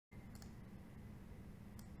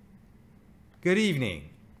Good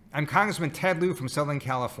evening. I'm Congressman Ted Lieu from Southern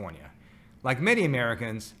California. Like many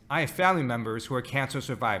Americans, I have family members who are cancer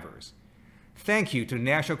survivors. Thank you to the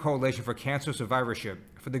National Coalition for Cancer Survivorship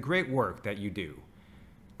for the great work that you do.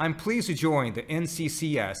 I'm pleased to join the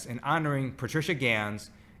NCCS in honoring Patricia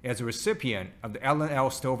Ganz as a recipient of the Ellen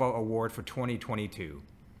L. Stovall Award for 2022.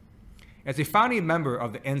 As a founding member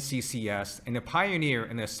of the NCCS and a pioneer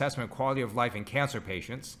in the assessment of quality of life in cancer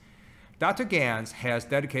patients, Dr. Ganz has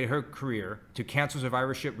dedicated her career to cancer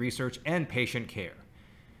survivorship research and patient care.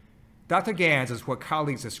 Dr. Ganz is what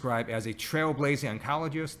colleagues describe as a trailblazing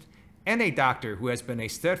oncologist and a doctor who has been a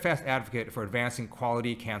steadfast advocate for advancing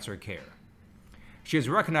quality cancer care. She is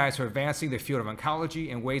recognized for advancing the field of oncology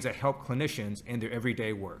in ways that help clinicians in their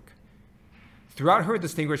everyday work. Throughout her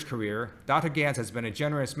distinguished career, Dr. Ganz has been a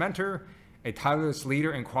generous mentor, a tireless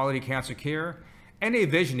leader in quality cancer care, and a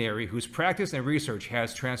visionary whose practice and research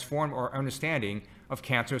has transformed our understanding of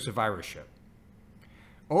cancer survivorship.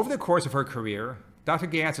 Over the course of her career, Dr.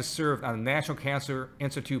 Ganz has served on the National Cancer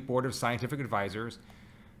Institute Board of Scientific Advisors,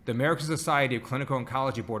 the American Society of Clinical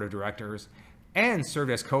Oncology Board of Directors, and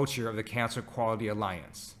served as co-chair of the Cancer Quality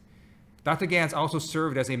Alliance. Dr. Ganz also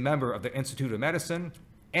served as a member of the Institute of Medicine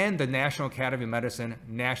and the National Academy of Medicine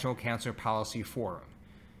National Cancer Policy Forum.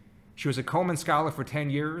 She was a Coleman Scholar for 10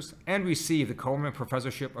 years and received the Coleman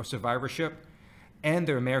Professorship of Survivorship and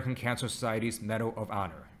the American Cancer Society's Medal of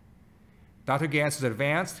Honor. Dr. Ganz has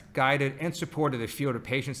advanced, guided, and supported the field of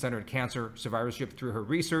patient-centered cancer survivorship through her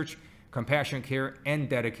research, compassionate care, and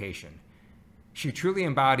dedication. She truly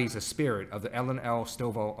embodies the spirit of the Ellen L.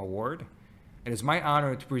 Stovall Award. It is my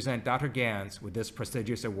honor to present Dr. Ganz with this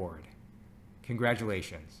prestigious award.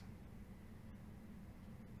 Congratulations.